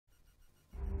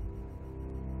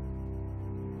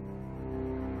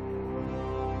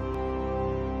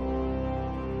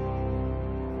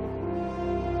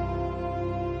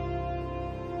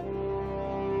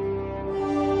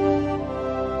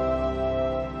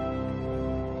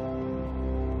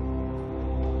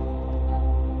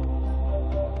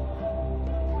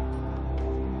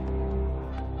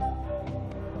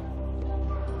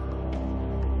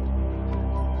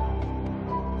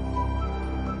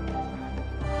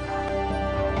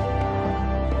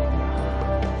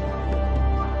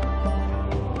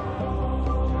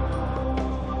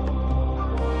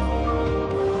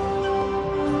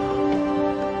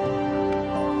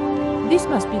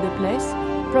must be the place.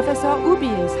 Professor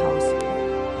Oubier's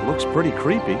house. Looks pretty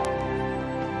creepy.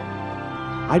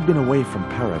 I'd been away from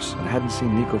Paris and hadn't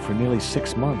seen Nico for nearly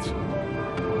 6 months.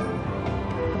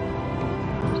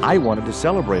 I wanted to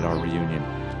celebrate our reunion,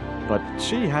 but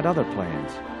she had other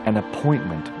plans. An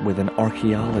appointment with an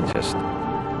archaeologist.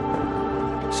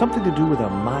 Something to do with a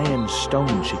Mayan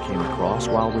stone she came across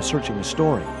while researching the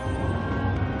story.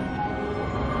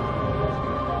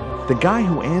 The guy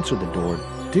who answered the door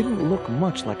didn't look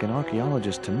much like an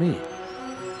archaeologist to me.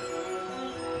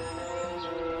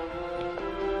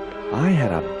 I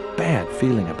had a bad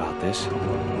feeling about this.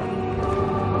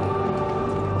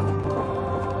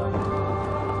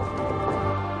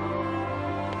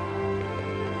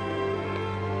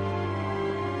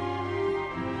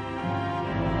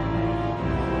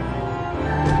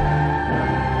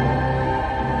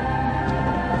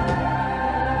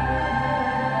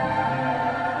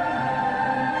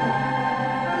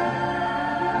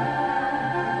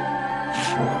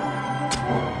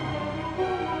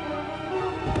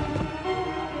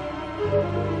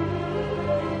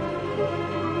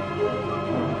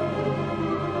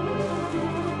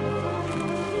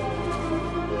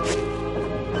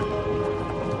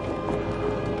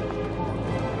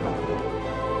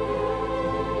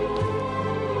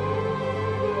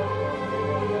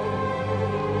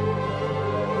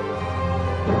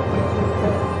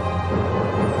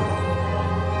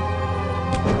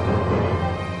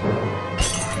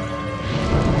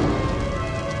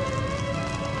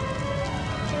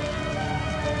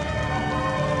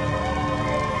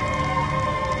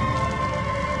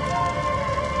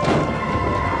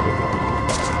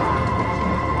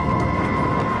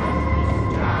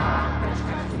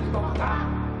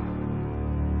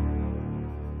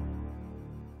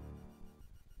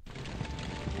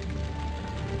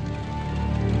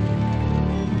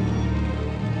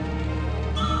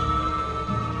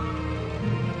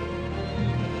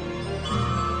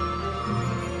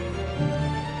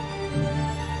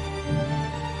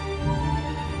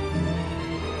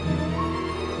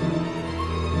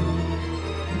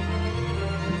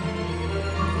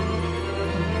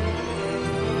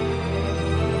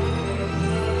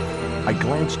 I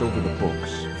glanced over the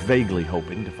books, vaguely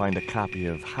hoping to find a copy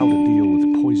of How to Deal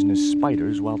with Poisonous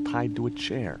Spiders While Tied to a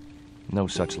Chair. No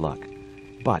such luck.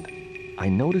 But I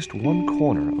noticed one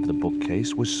corner of the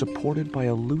bookcase was supported by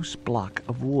a loose block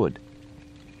of wood.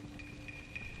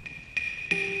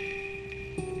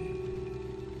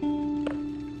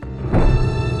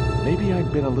 Maybe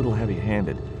I'd been a little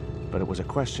heavy-handed, but it was a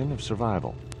question of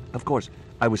survival. Of course,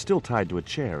 I was still tied to a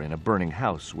chair in a burning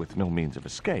house with no means of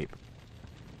escape.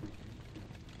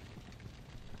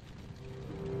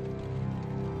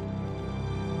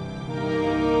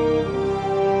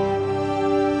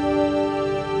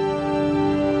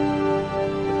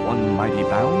 Mighty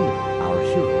bound, our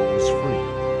hero was free.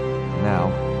 Now,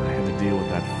 I had to deal with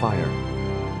that fire.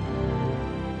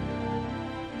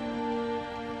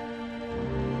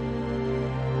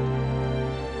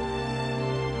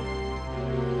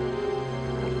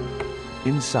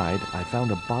 Inside, I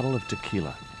found a bottle of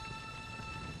tequila.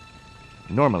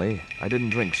 Normally, I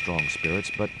didn't drink strong spirits,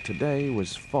 but today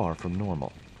was far from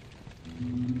normal.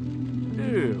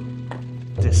 Ew.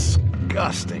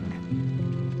 Disgusting.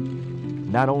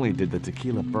 Not only did the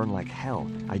tequila burn like hell,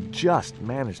 I just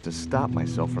managed to stop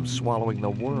myself from swallowing the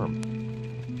worm.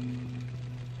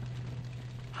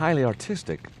 Highly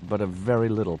artistic, but of very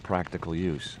little practical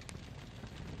use.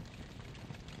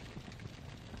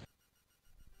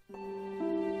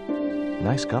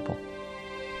 Nice couple.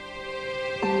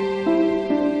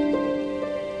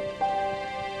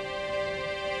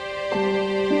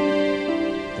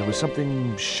 There was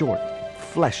something short,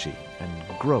 fleshy, and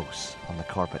gross on the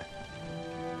carpet.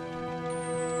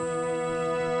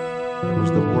 It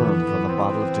was the worm from the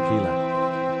bottle of tequila.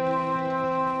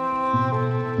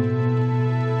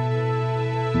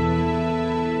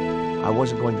 I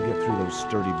wasn't going to get through those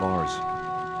sturdy bars.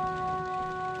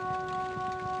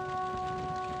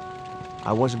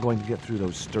 I wasn't going to get through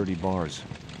those sturdy bars.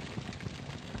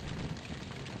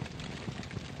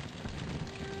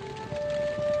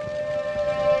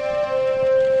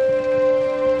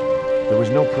 There was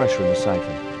no pressure in the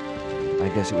siphon. I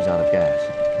guess it was out of gas.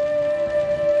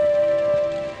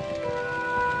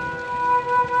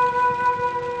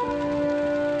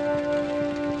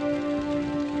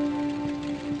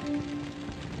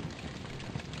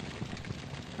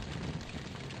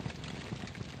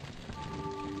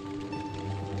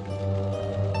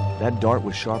 That dart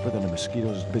was sharper than a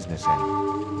mosquito's business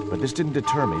end, but this didn't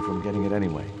deter me from getting it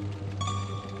anyway.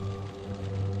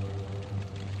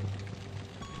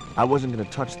 I wasn't going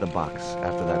to touch the box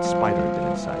after that spider had been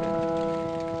inside it.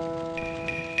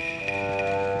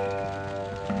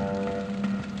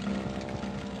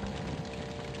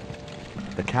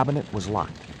 cabinet was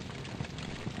locked.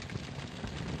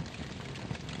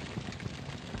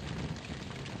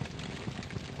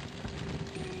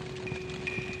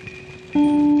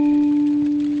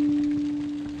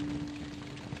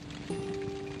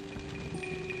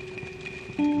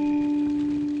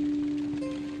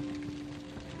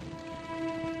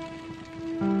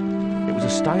 It was a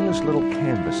stylish little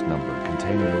canvas number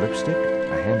containing a lipstick,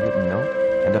 a handwritten note,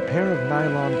 and a pair of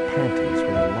nylon panties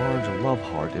with a large love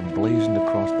heart emblazoned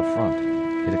across the front.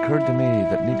 It occurred to me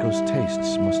that Nico's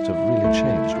tastes must have really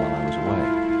changed while I was away.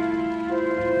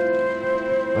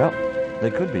 Well,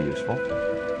 they could be useful.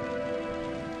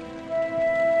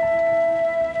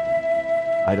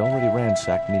 I'd already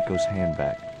ransacked Nico's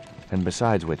handbag, and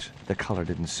besides which, the color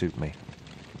didn't suit me.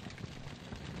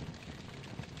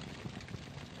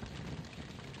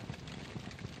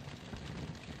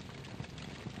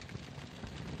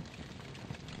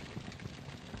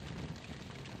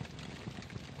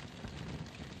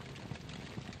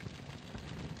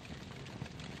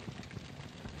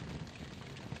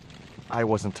 I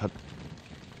wasn't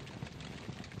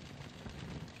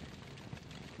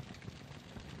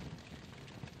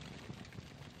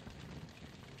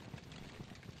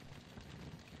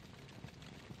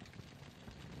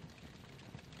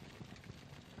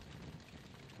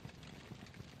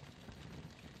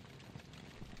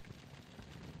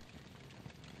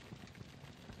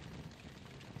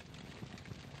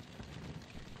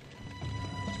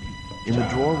In the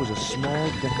drawer was a small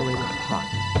decorated pot.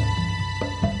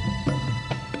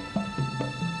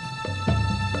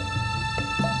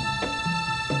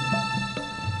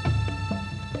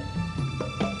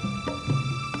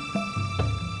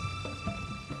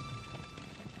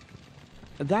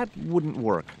 That wouldn't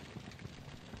work.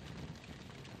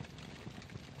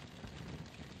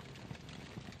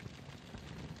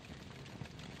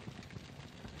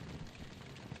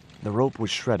 The rope was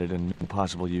shredded and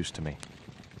impossible use to me.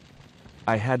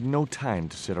 I had no time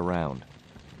to sit around.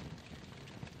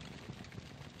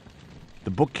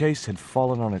 The bookcase had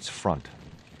fallen on its front.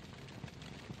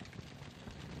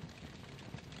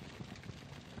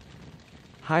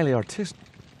 Highly artistic.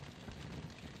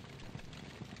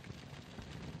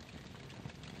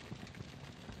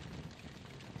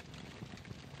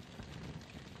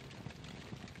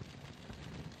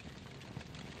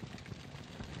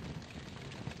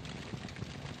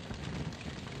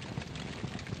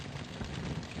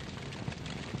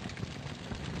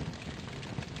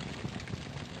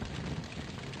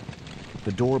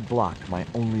 The door blocked my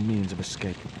only means of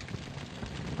escape.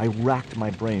 I racked my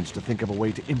brains to think of a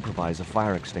way to improvise a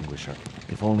fire extinguisher.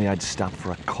 If only I'd stopped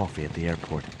for a coffee at the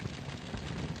airport.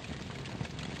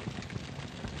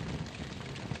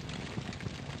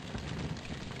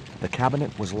 The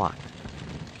cabinet was locked.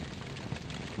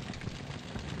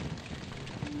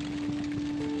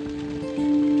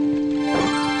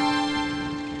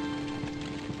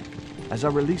 As I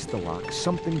released the lock,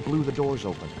 something blew the doors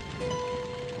open.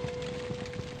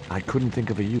 I couldn't think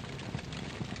of a use.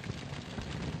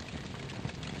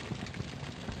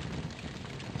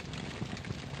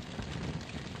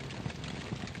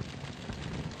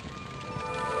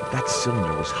 That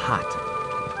cylinder was hot.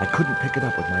 I couldn't pick it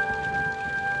up with my...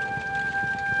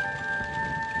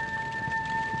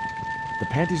 The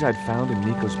panties I'd found in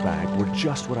Nico's bag were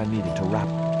just what I needed to wrap.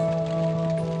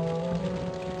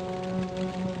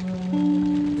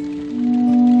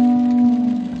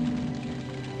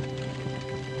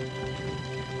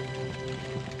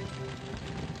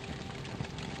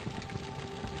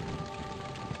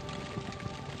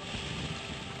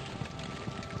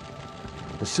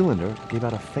 The cylinder gave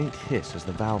out a faint hiss as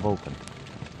the valve opened.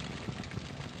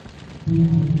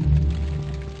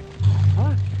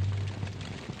 Huh?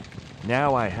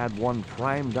 Now I had one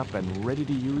primed up and ready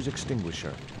to use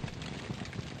extinguisher.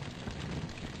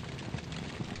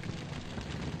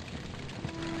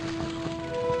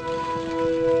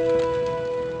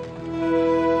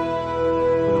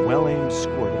 With a well-aimed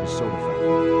squirt of a soda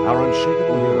fountain, our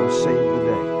unshakable hero saved the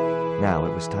day. Now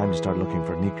it was time to start looking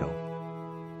for Nico.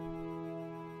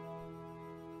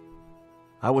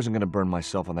 I wasn't going to burn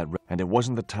myself on that river, and it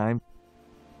wasn't the time.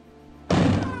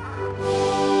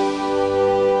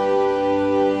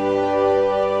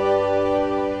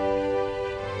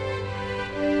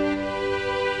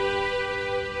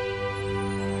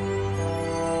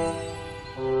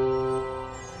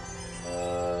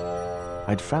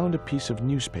 I'd found a piece of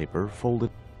newspaper folded.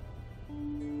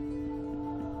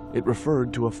 It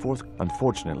referred to a fourth.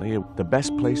 Unfortunately, the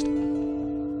best place.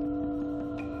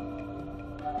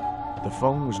 The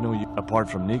phone was no use, apart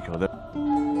from Nico.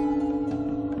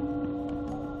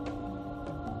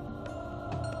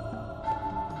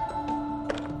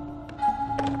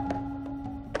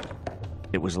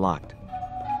 It was locked.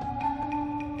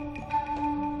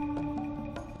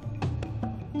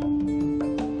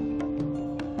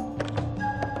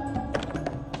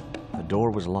 The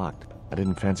door was locked. I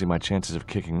didn't fancy my chances of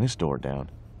kicking this door down.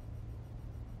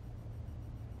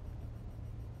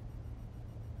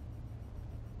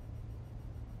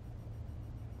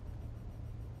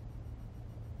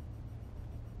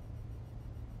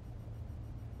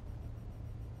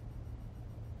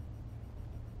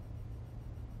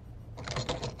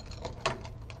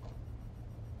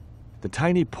 The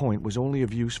tiny point was only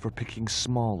of use for picking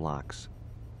small locks.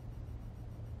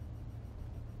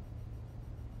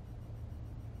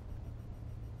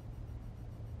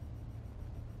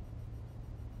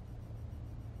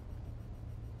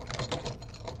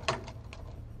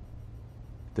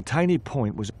 The tiny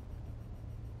point was